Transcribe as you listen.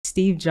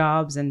Steve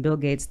Jobs and Bill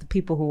Gates, the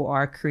people who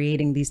are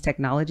creating these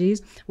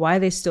technologies, why are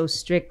they so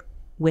strict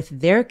with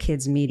their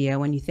kids' media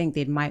when you think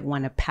they might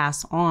want to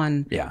pass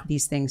on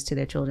these things to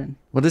their children?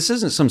 Well, this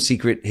isn't some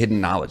secret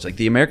hidden knowledge. Like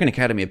the American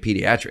Academy of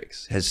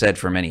Pediatrics has said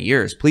for many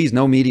years, please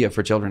no media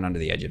for children under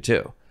the age of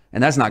 2.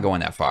 And that's not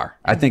going that far.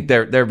 I think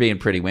they're being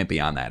pretty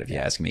wimpy on that, if you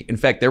ask me. In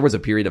fact, there was a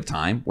period of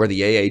time where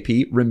the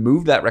AAP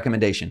removed that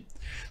recommendation.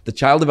 The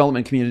child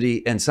development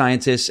community and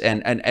scientists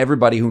and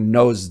everybody who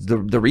knows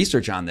the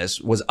research on this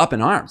was up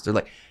in arms. They're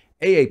like,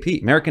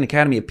 AAP, American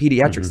Academy of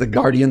Pediatrics, the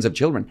guardians of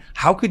children,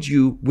 how could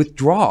you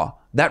withdraw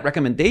that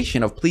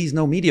recommendation of please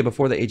no media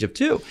before the age of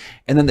 2?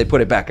 And then they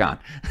put it back on.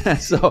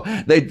 So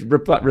they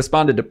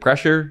responded to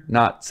pressure,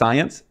 not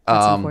science.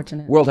 That's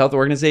unfortunate. World Health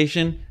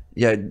Organization,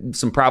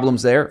 some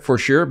problems there for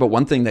sure. But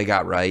one thing they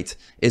got right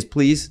is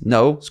please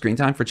no screen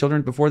time for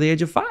children before the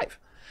age of 5.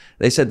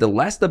 They said the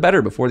less the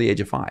better before the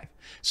age of 5.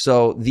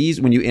 So these,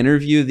 when you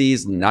interview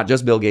these, not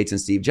just Bill Gates and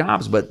Steve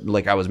Jobs, but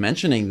like I was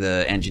mentioning,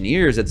 the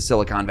engineers at the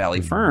Silicon Valley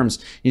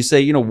firms, you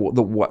say, you know,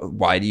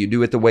 why do you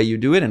do it the way you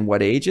do it and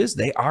what ages?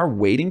 They are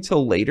waiting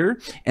till later.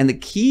 And the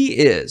key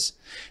is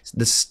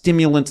the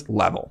stimulant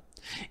level.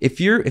 If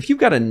you've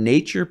got a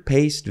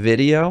nature-paced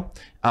video,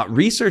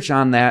 research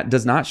on that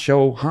does not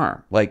show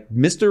harm. Like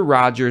Mr.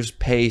 Rogers'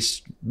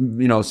 pace,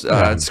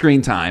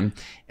 screen time,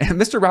 and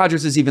Mr.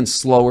 Rogers is even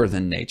slower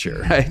than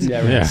nature, right?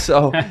 Yeah.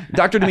 So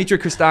Dr. Dimitri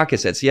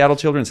Christakis at Seattle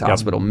Children's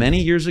Hospital many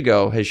years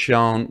ago has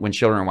shown when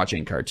children are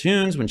watching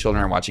cartoons, when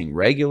children are watching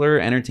regular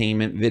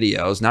entertainment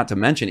videos, not to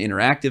mention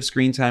interactive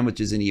screen time, which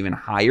is an even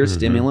higher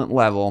stimulant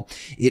level,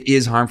 it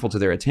is harmful to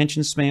their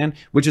attention span,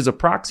 which is a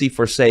proxy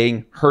for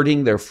saying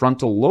hurting their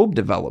frontal lobe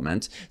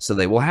development. So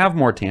they will have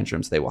more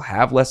tantrums, they will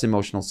have less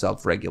emotional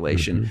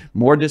self-regulation,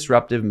 more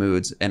disruptive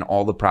moods, and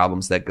all the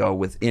problems that go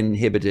with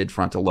inhibited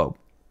frontal lobe.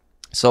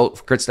 So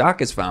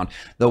Christakis found,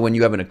 though, when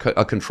you have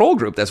a control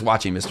group that's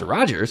watching Mr.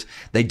 Rogers,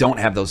 they don't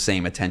have those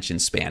same attention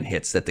span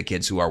hits that the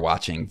kids who are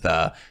watching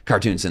the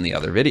cartoons and the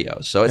other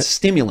videos. So it's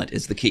stimulant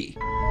is the key.